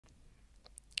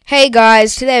Hey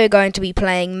guys, today we're going to be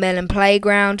playing Melon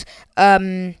Playground.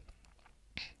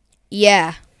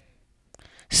 Yeah.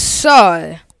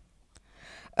 So,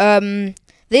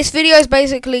 this video is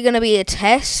basically going to be a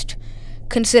test,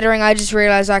 considering I just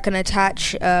realized I can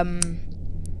attach, the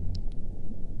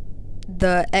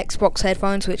Xbox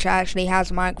headphones, which actually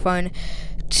has a microphone,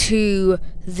 to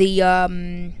the,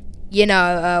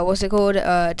 what's it called?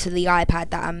 To the iPad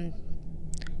that I'm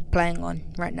playing on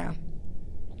right now.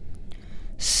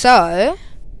 So,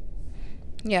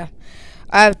 yeah,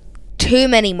 I have too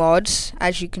many mods,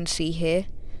 as you can see here.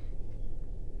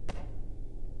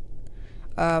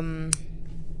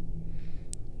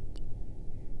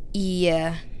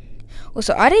 Yeah.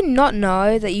 Also, I did not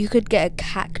know that you could get a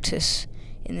cactus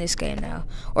in this game now.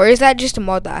 Or is that just a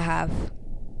mod that I have?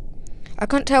 I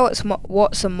can't tell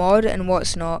what's a mod and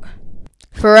what's not.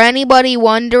 For anybody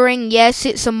wondering, yes,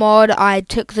 it's a mod. I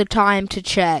took the time to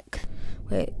check.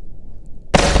 Wait.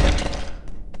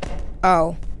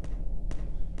 Oh.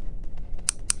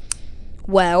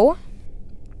 Well,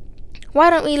 why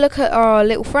don't we look at our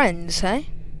little friends, hey?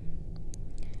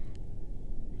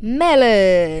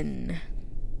 Melon.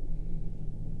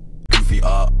 Goofy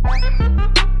art.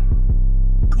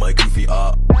 My goofy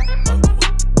art.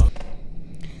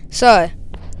 So,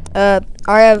 I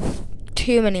have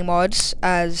too many mods,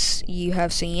 as you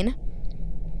have seen.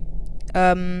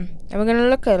 And we're gonna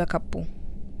look at a couple.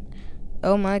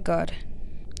 Oh my god.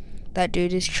 That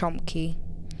dude is chunky.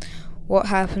 What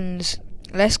happens?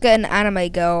 Let's get an anime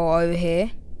girl over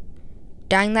here.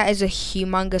 Dang, that is a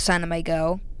humongous anime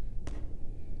girl.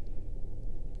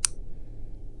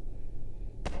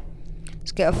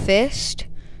 Let's get a fist.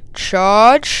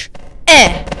 Charge.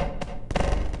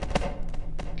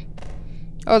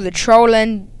 Oh, the troll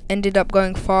ended up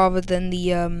going farther than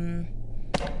the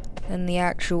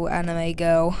actual anime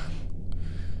girl.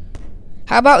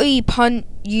 How about we punch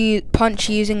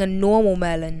using a normal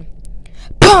melon?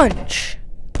 Punch!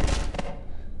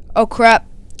 Oh crap,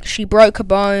 she broke her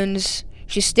bones.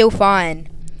 She's still fine.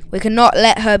 We cannot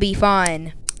let her be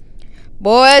fine.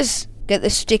 Boys, get the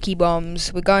sticky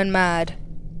bombs. We're going mad.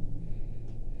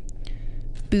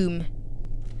 Boom.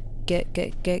 Get.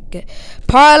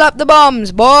 Pile up the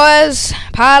bombs, boys.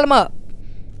 Pile them up.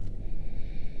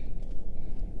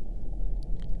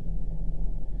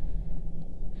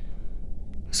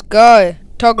 Let's go.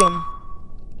 Toggle them.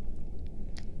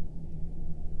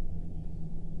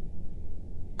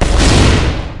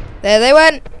 There they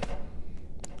went.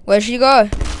 Where'd she go?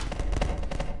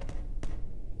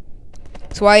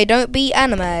 That's why you don't beat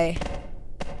anime.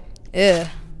 Ugh.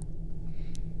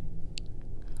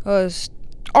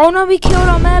 Oh no, we killed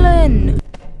our melon.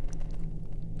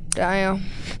 Damn.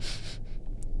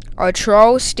 Our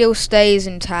troll still stays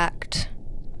intact.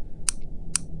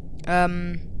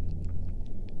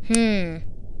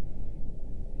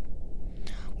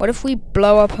 What if we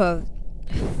blow up a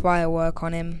firework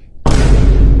on him?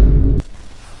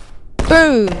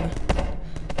 Boom!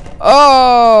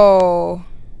 Oh!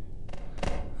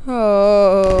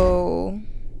 Oh!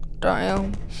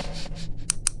 Damn.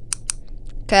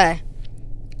 Okay.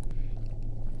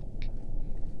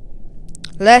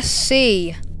 Let's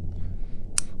see.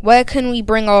 Where can we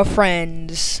bring our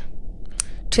friends?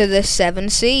 To the 7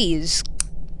 seas.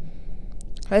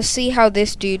 Let's see how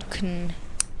this dude can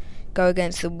go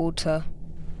against the water.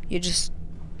 You just...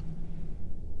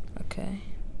 Okay.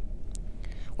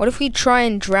 What if we try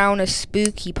and drown a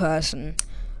spooky person?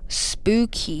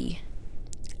 Spooky.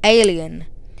 Alien.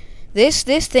 This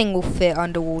thing will fit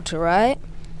underwater, right?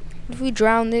 What if we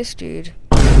drown this dude?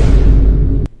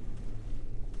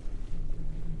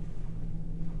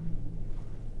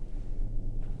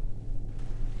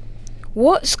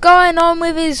 What's going on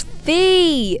with his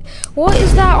feet? What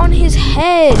is that on his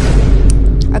head?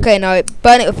 Okay, no,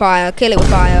 burn it with fire. Kill it with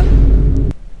fire.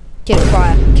 Kill it with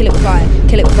fire. Kill it with fire.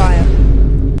 Kill it with fire.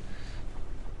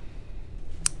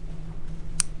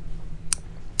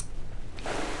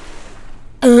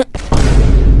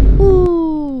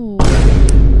 Ooh.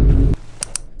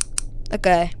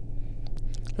 Okay.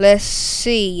 Let's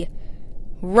see.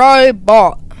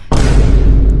 Robot.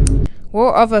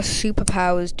 What other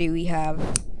superpowers do we have?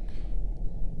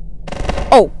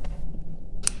 Oh!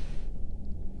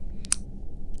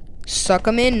 Suck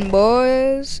 'em in,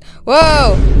 boys.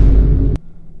 Whoa!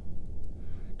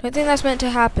 Don't think that's meant to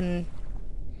happen.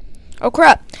 Oh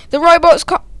crap! The robots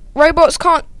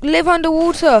can't live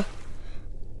underwater.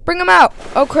 Bring them out.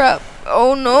 Oh crap!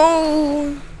 Oh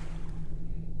no!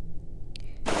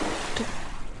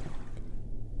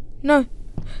 No!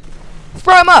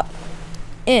 Throw them up.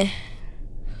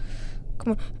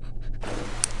 Come on.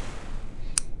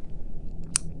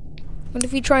 What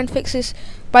if we try and fix this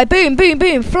by boom, boom,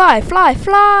 boom, fly, fly,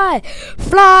 fly,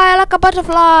 fly like a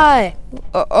butterfly.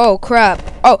 Oh crap!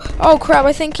 Oh crap!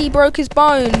 I think he broke his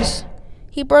bones.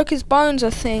 He broke his bones, I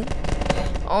think.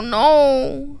 Oh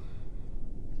no!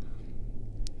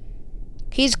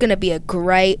 He's gonna be a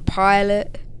great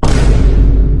pilot.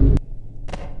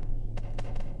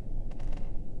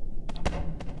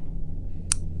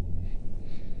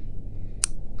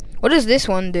 What does this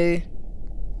one do?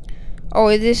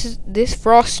 Oh, this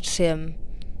frosts him.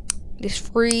 This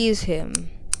frees him.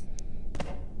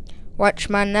 Watch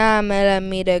my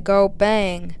 9mm go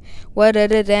bang. What a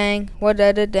da dang, what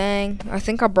a da dang. I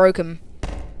think I broke him.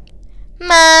 Mom,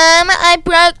 I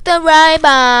broke the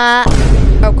robot.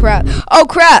 Oh crap. Oh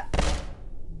crap.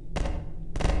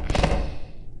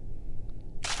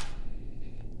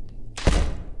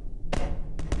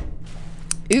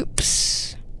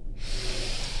 Oops.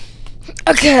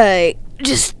 Okay,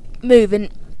 just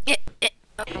moving.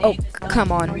 Oh,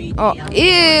 come on. Oh,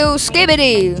 ew,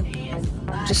 skibbity.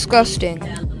 Disgusting.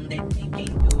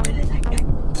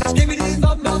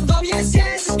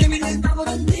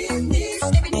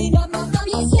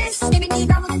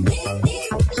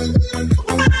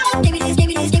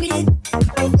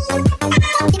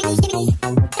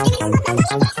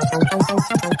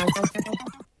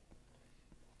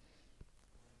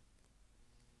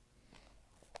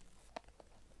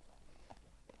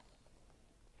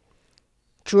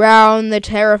 Drown the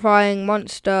terrifying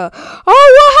monster. Oh,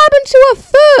 what happened to her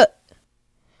foot?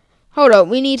 Hold on,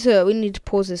 we need to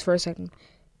pause this for a second.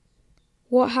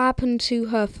 What happened to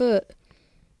her foot?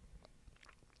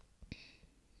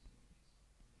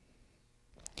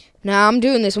 Nah, I'm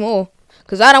doing this more,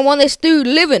 cause I don't want this dude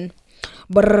living.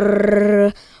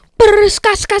 Brrr, brrr,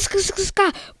 ska ska ska ska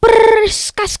ska, brrr,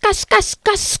 ska ska ska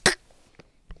ska ska.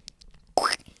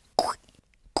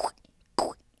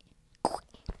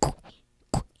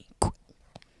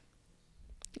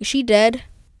 Is she dead?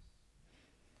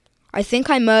 I think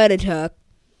I murdered her.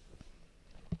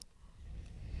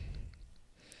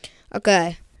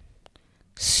 Okay.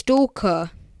 Stalker.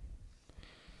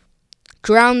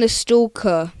 Drown the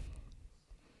stalker.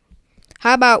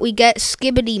 How about we get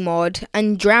Skibbity mod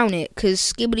and drown it? Because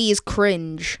Skibbity is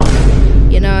cringe.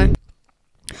 You know?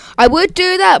 I would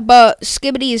do that, but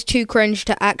Skibbity is too cringe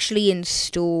to actually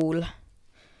install.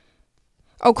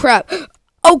 Oh crap.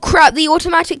 Oh crap, the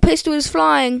automatic pistol is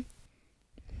flying.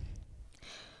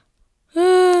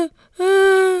 I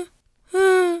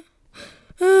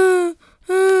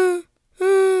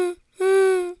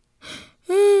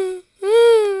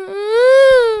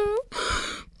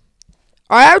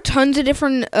have tons of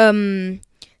different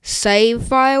save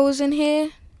files in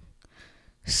here.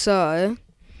 So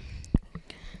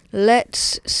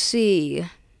let's see.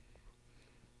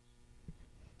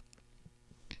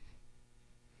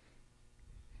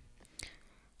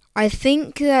 I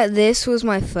think that this was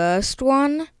my first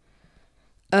one.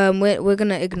 We're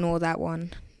gonna ignore that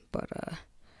one, but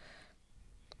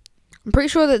I'm pretty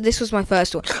sure that this was my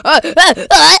first one.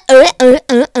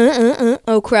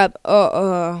 Oh crap!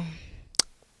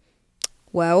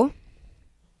 Well,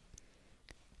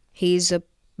 he's a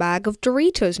bag of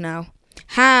Doritos now.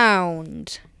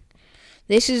 Hound.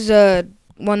 This is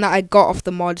one that I got off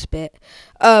the mods bit.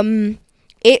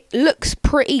 It looks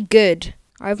pretty good.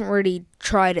 I haven't really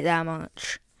tried it that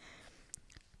much.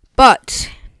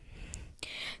 But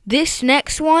this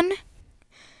next one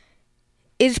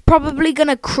is probably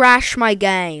gonna crash my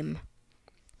game.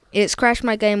 It's crashed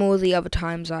my game all the other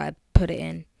times I put it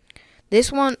in.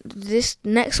 This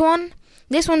next one,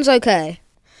 this one's okay.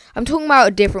 I'm talking about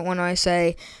a different one. I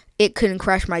say it can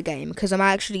crash my game because I'm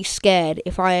actually scared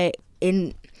if I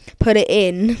put it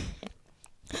in.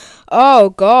 Oh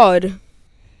God.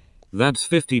 That's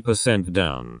 50%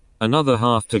 down. Another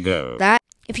half to go.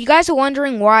 If you guys are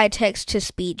wondering why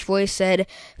text-to-speech voice said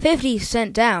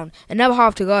 50% down, another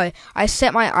half to go, I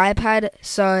set my iPad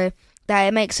so that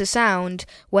it makes a sound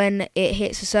when it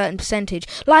hits a certain percentage.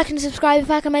 Like and subscribe if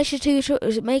I can make a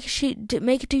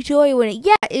tutorial in it.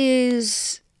 Yeah, it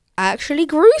is actually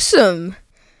gruesome.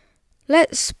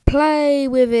 Let's play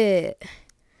with it.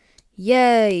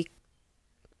 Yay.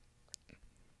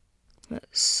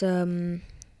 Let's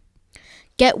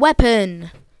get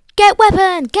weapon. Get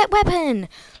weapon! Get weapon!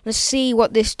 Let's see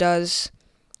what this does.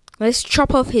 Let's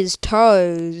chop off his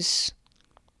toes.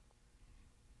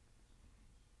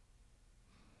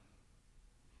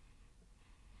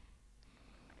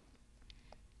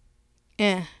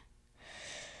 Yeah.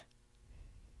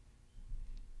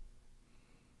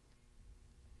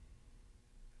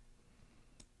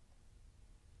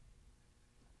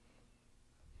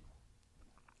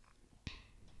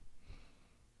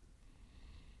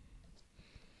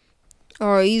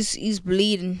 Oh, he's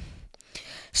bleeding.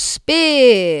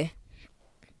 Spear.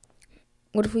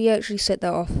 What if we actually set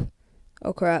that off?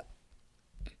 Oh crap.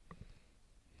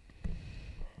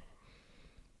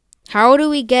 How do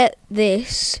we get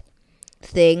this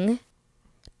thing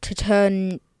to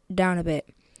turn down a bit?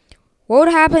 What would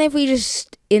happen if we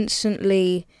just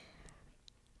instantly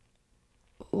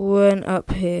went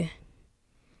up here?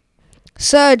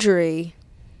 Surgery.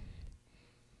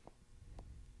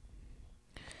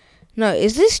 No,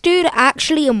 is this dude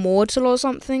actually immortal or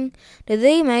something? Did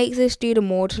they make this dude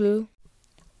immortal?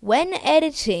 When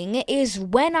editing is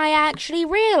when I actually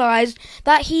realized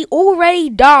that he already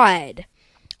died.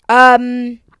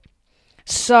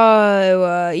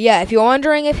 So, yeah, if you're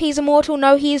wondering if he's immortal,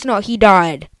 no, he's not. He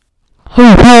died.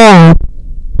 Yeah,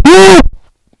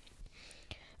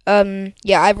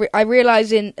 I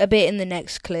realized a bit in the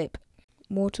next clip.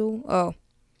 Mortal? Oh.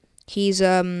 He's,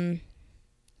 dead.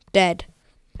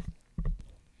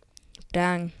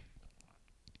 Dang.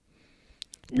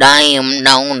 Damn,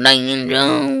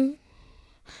 no.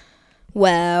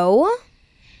 Well,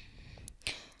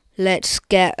 let's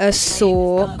get a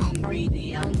saw.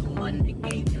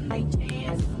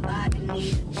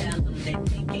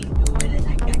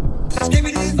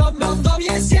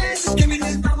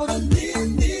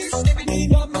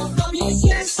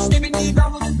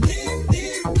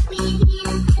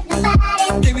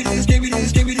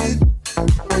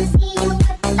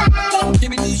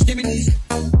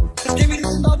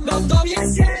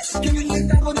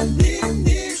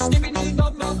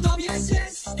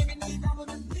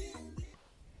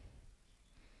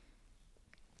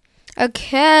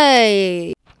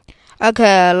 Okay,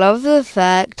 I love the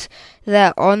fact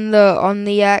that on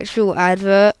the actual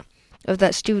advert of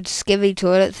that stupid skivvy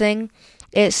toilet thing,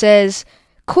 it says,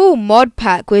 "Cool mod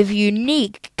pack with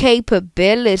unique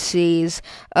capabilities."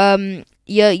 You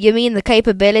mean the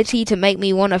capability to make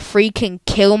me want to freaking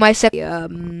kill myself?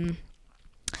 Now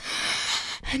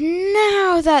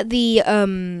that the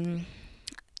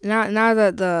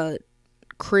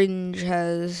cringe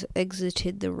has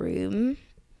exited the room.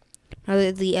 Now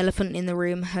that the elephant in the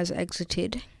room has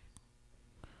exited,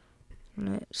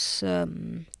 let's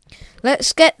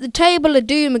get the table of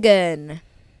doom again.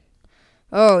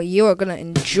 Oh, you are gonna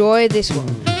enjoy this one.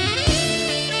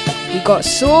 We got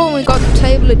saw and we got the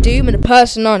table of doom and a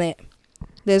person on it.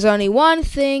 There's only one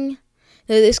thing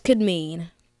that this could mean.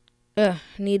 I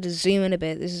need to zoom in a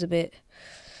bit. This is a bit.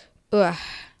 Cut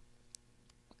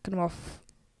him off.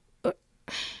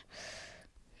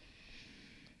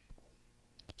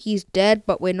 He's dead,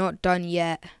 but we're not done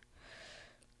yet.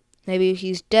 Maybe if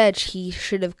he's dead, he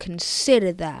should have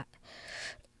considered that.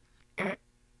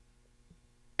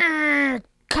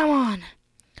 Come on.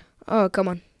 Oh, come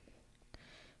on.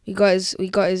 We got his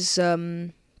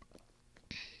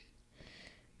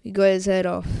head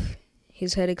off.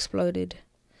 His head exploded.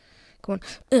 Come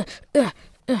on.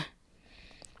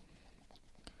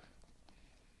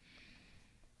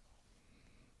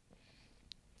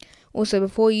 Also,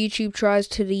 before YouTube tries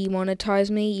to demonetize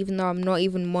me, even though I'm not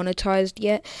even monetized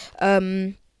yet,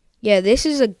 yeah, this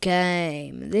is a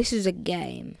game. This is a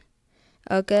game.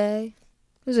 Okay?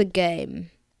 This is a game.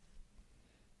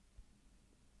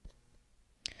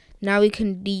 Now we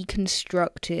can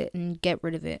deconstruct it and get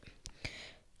rid of it.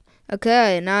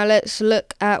 Okay, now let's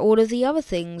look at all of the other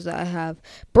things that I have.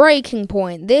 Breaking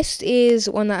Point. This is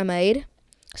one that I made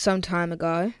some time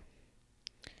ago.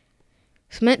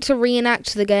 It's meant to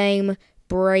reenact the game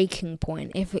Breaking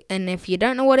Point. If you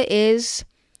don't know what it is,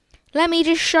 let me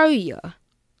just show you.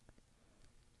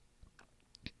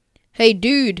 Hey,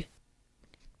 dude.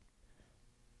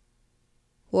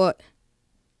 What?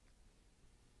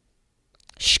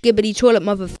 Skibbity toilet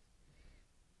mother.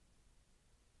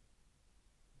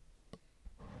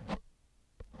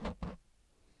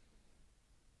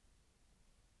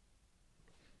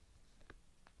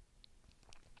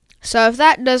 So if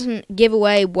that doesn't give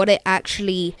away what it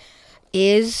actually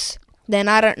is, then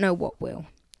I don't know what will.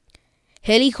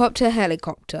 Helicopter.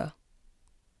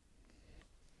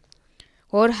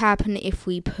 What would happen if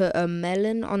we put a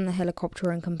melon on the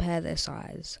helicopter and compare their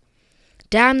size?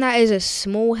 Damn, that is a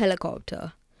small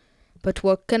helicopter. But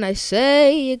what can I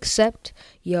say except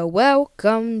you're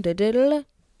welcome, diddle.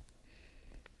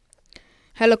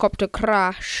 Helicopter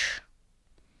crash.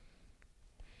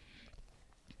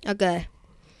 Okay.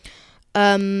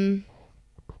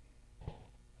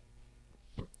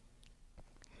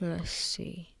 Let's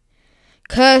see.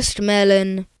 Cursed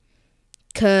melon,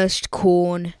 cursed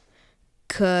corn,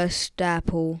 cursed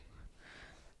apple,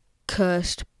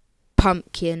 cursed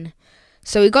pumpkin.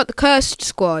 So we got the cursed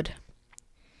squad.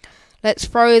 Let's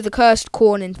throw the cursed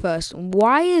corn in first.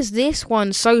 Why is this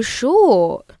one so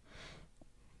short?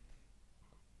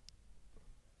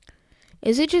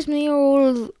 Is it just me,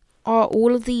 or are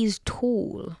all of these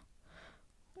tall?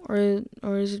 Or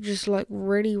is it just like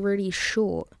really, really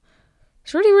short?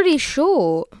 It's really, really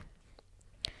short.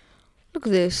 Look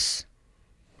at this.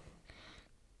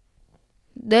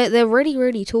 They're really,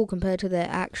 really tall compared to their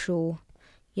actual,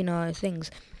 you know,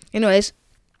 things. Anyways,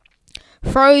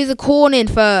 throw the corn in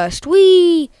first.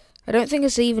 Whee! I don't think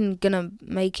it's even gonna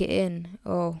make it in.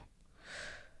 Oh.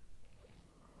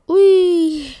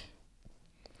 Whee!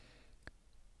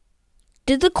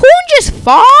 Did the corn just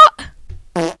fart?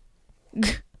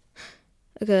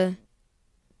 Okay.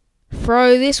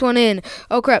 Throw this one in.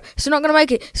 Oh crap! It's not gonna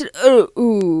make it.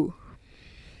 Ooh.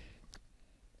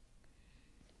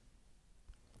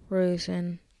 Throw this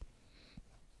in.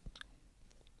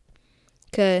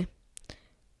 Okay.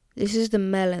 This is the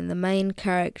melon, the main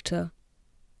character.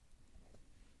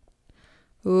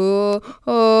 Oh,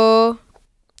 oh,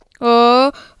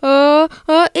 oh, oh,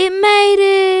 oh, it made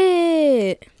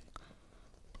it!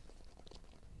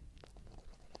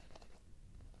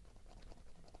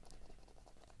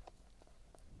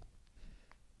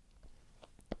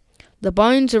 The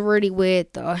bones are really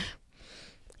weird though,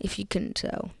 if you couldn't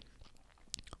tell.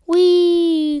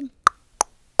 Whee!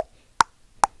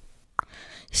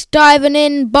 It's diving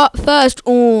in butt first.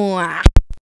 Oh.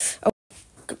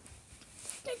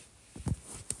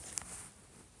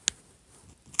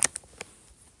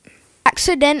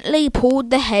 Accidentally pulled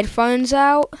the headphones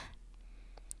out.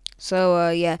 So,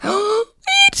 yeah.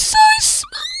 It's so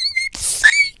small. It's so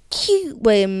cute.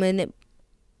 Wait a minute.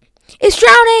 It's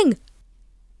drowning!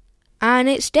 And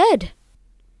it's dead.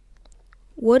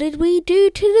 What did we do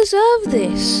to deserve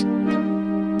this?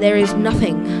 There is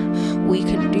nothing we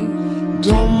can do.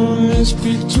 Dans mon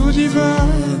esprit tout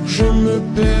divague, je me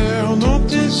perds dans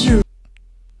tes yeux.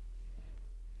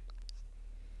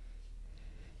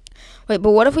 Wait,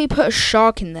 but what if we put a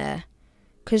shark in there?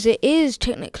 Because it is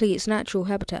technically its natural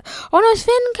habitat. Oh no, its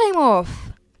fin came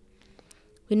off.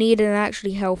 We need an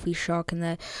actually healthy shark in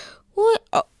there. What?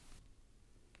 Oh.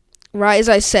 Right as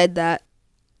I said that.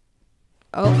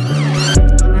 Oh.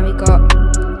 Now we got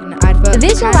an advert.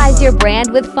 Visualize your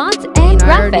brand with fonts and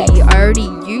graphics. I already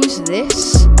used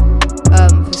this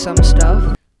for some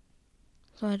stuff.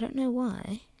 So I don't know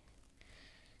why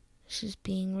this is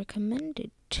being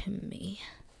recommended to me.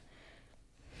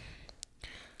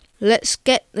 Let's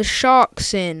get the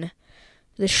sharks in.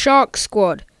 The shark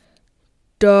squad.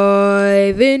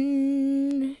 Dive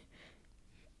in.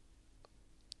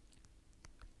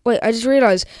 Wait, I just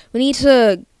realised we need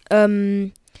to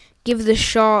give the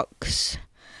sharks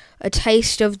a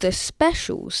taste of the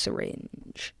special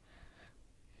syringe,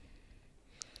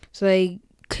 so they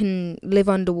can live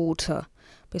underwater,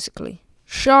 basically.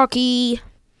 Sharky.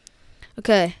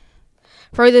 Okay,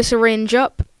 throw the syringe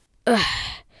up. Ugh.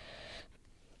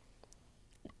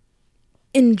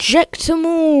 Inject them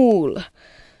all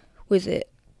with it.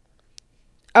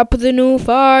 Up the new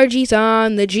Fargies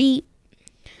on the Jeep.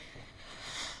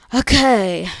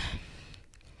 Okay.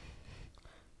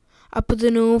 Up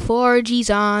the new 4Gs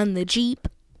on the Jeep.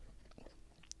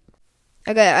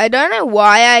 Okay, I don't know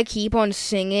why I keep on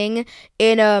singing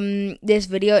in this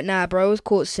video. Nah, bro was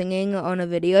caught singing on a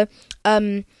video.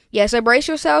 Yeah, so brace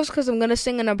yourselves because I'm gonna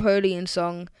sing a Napoleon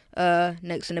song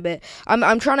next in a bit.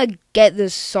 I'm trying to get the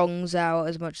songs out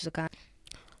as much as I can.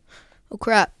 Oh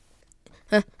crap.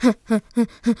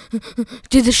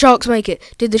 Did the sharks make it?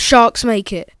 Did the sharks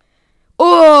make it?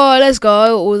 Oh, let's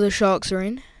go. All the sharks are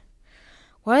in.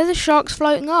 Why are the sharks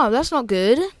floating up? That's not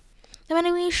good. There are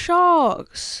many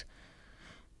sharks.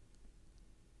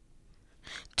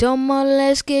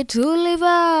 Let's get to live.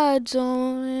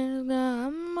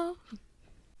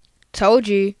 Told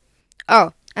you.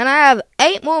 Oh, and I have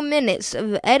 8 more minutes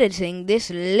of editing this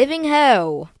living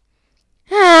hell.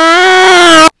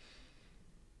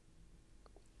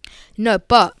 No,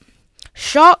 but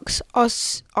sharks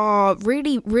are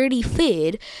really, really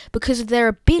feared because of their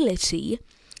ability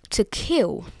to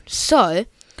kill. So,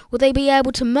 will they be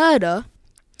able to murder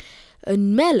a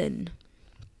melon?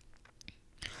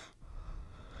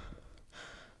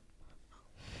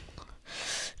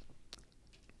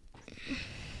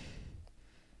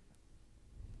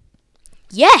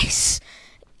 Yes!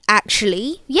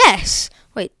 Actually, yes.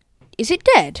 Wait, is it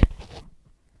dead?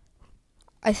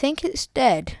 I think it's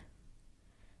dead.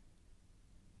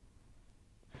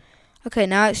 Okay,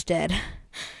 now it's dead.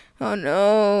 Oh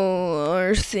no,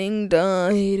 our thing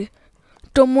died.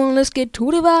 Let's get to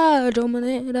the bar.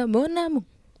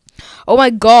 Oh my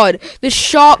god, the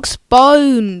shark's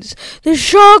bones! The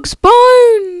shark's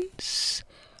bones!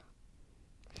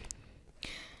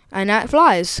 and now it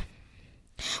flies.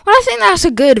 Well, I think that's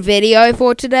a good video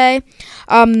for today.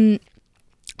 I'm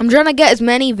trying to get as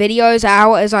many videos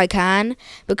out as I can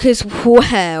because,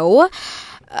 well,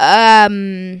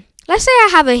 let's say I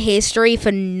have a history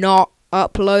for not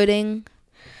uploading.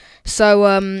 So,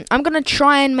 I'm gonna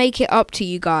try and make it up to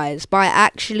you guys by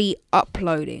actually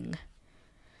uploading.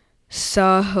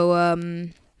 So,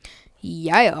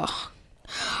 yeah.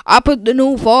 I put the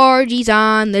new 4Gs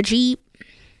on the Jeep.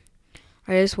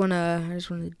 I just wanna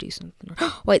do something.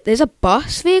 Wait, there's a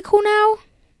bus vehicle now?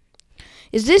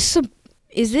 Is this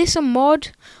a mod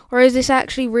or is this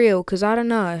actually real? Cause I don't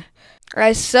know.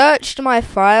 I searched my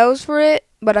files for it,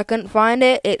 but I couldn't find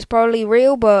it. It's probably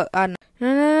real, but I don't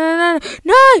know.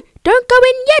 No! Don't go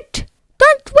in yet!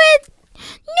 Don't wait!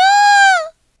 No!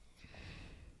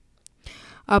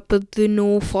 I put the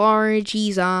new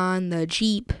 4Gs on the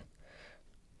Jeep.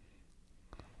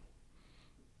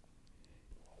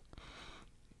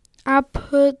 I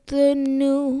put the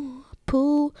new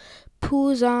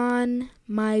poos on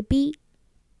my beat.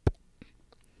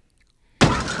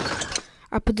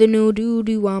 I put the new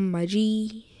doo-doo on my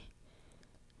G.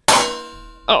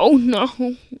 Oh no.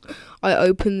 I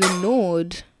opened the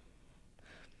Nord.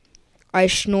 I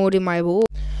snored in my ball.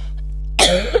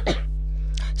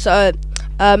 So,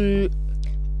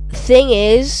 thing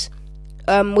is,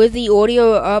 with the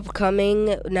audio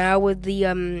upcoming now with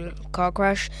the car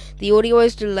crash, the audio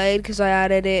is delayed because I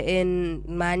added it in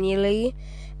manually,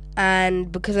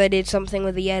 and because I did something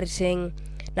with the editing,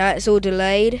 now it's all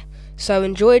delayed. So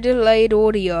enjoy delayed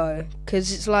audio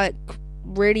because it's like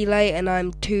really late and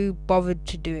I'm too bothered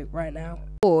to do it right now.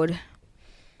 Lord,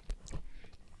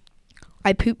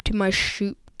 I pooped in my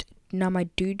shoot. Now my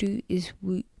doo doo is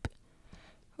whoop.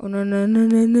 Oh no!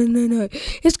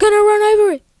 It's gonna run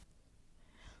over it.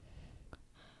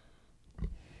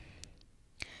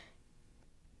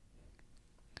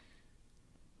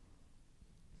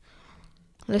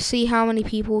 Let's see how many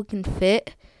people can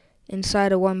fit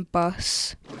inside of one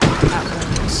bus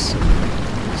at once.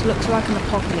 This looks like an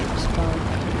apocalypse bug.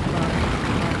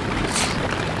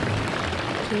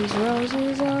 These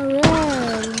roses are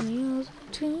red and yours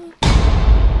are too.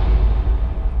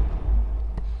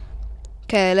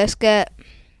 Okay, let's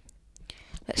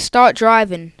start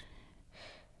driving.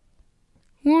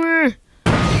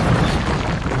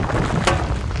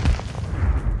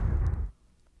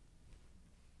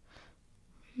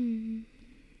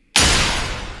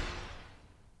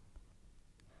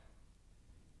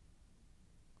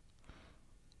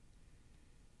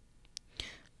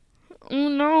 Oh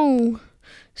no,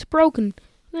 it's broken.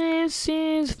 This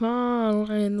is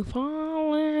falling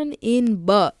in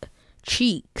butt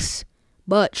cheeks.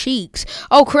 Oh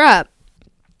crap!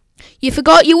 You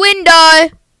forgot your window.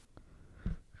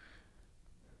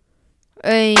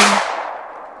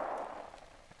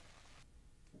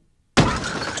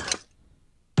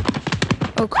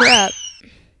 Oh crap!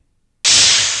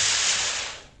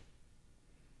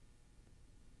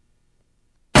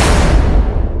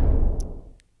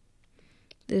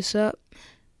 This up.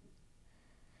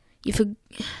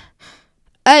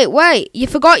 Hey, wait! You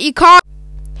forgot your car.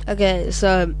 Okay,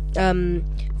 so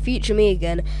future me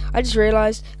again. I just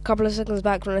realized a couple of seconds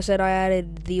back when I said I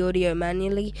added the audio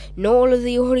manually. Not all of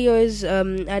the audio is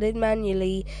added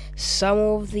manually. Some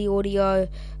of the audio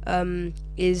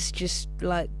is just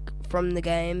like from the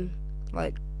game,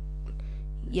 like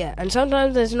yeah. And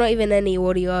sometimes there's not even any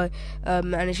audio,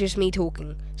 and it's just me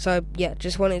talking. So yeah,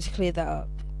 just wanted to clear that up.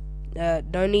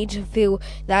 No need to feel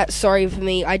that sorry for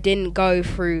me. I didn't go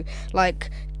through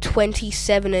like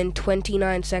 27 and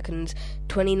 29 seconds,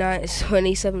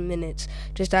 27 minutes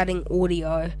just adding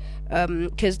audio,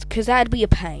 cause that'd be a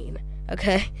pain,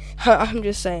 okay? I'm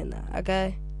just saying that,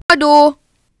 okay? My door.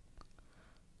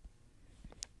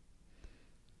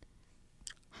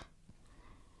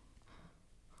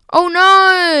 Oh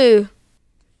no!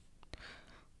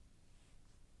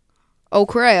 Oh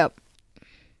crap.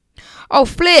 Oh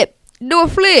flip! Do a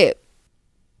flip!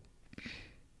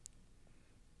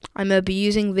 I'm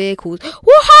abusing vehicles.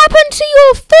 What happened to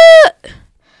your foot?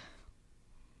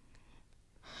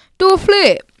 Do a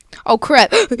flip. Oh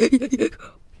crap.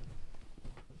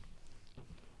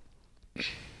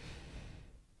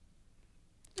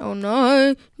 Oh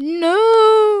no.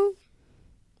 No.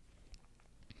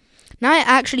 Now I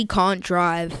actually can't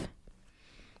drive.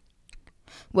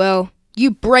 Well,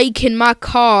 you breaking my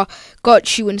car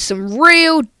got you in some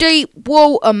real deep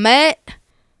water, mate.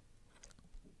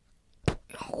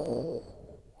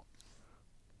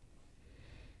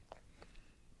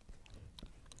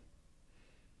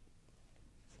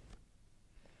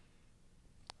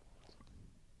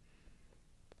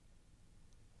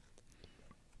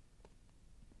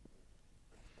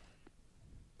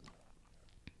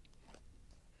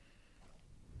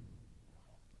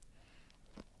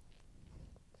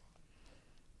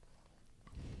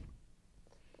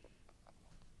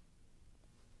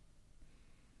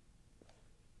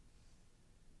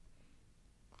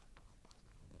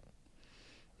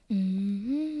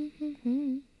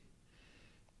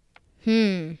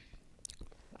 We're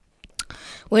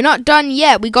not done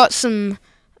yet. We got some...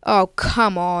 Oh,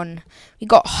 come on. We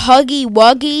got Huggy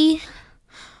Wuggy.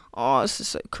 Oh, this is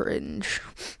so cringe.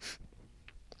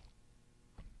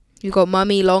 You got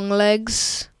Mummy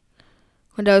Longlegs.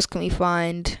 What else can we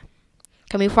find?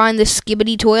 Can we find the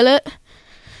Skibbity Toilet?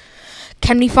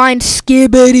 Can we find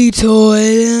Skibbity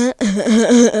Toilet?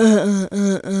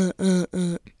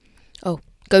 Oh,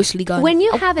 ghostly gun. When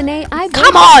you have an AI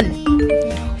Come on!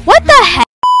 What the heck?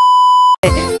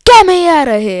 Get me out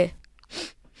of here!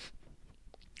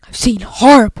 I've seen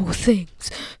horrible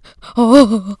things.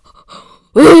 Oh.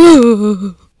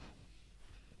 Ooh.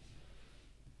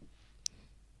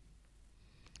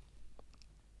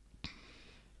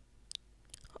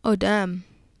 Oh, damn.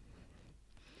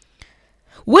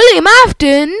 William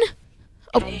Afton?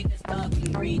 Oh.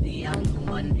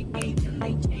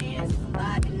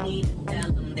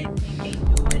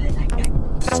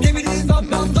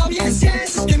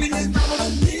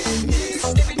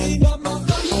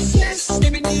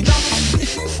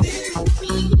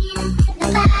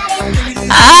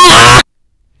 Ah!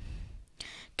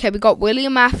 Okay, we got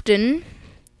William Afton.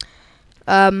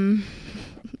 I'm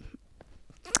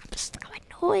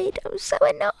so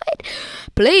annoyed.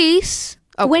 Please.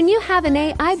 Oh. When you have an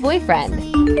AI boyfriend.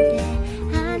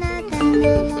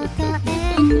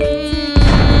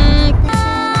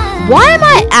 Why are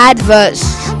my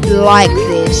adverts like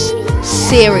this?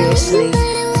 Seriously.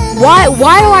 Why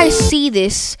do I see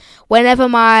this whenever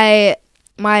my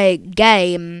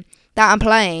game that I'm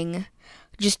playing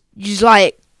just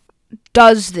like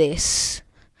does this?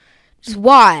 Just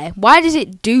why? Why does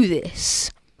it do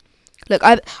this? Look,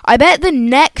 I bet the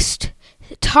next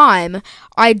time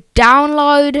I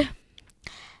download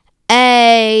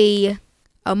a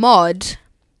mod,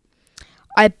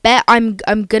 I bet I'm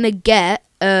gonna get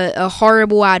a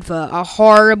horrible advert, a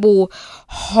horrible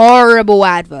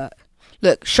advert.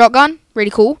 Look, shotgun,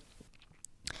 really cool.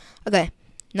 Okay,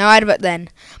 no advert then.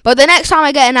 But the next time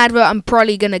I get an advert, I'm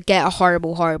probably gonna get a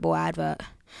horrible advert.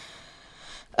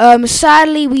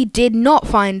 Sadly, we did not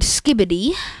find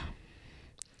Skibbity.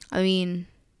 I mean,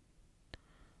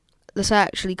 that's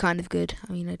actually kind of good.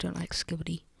 I mean, I don't like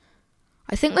Skibbity.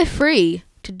 I think they're free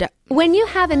to When you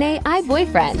have an AI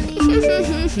boyfriend.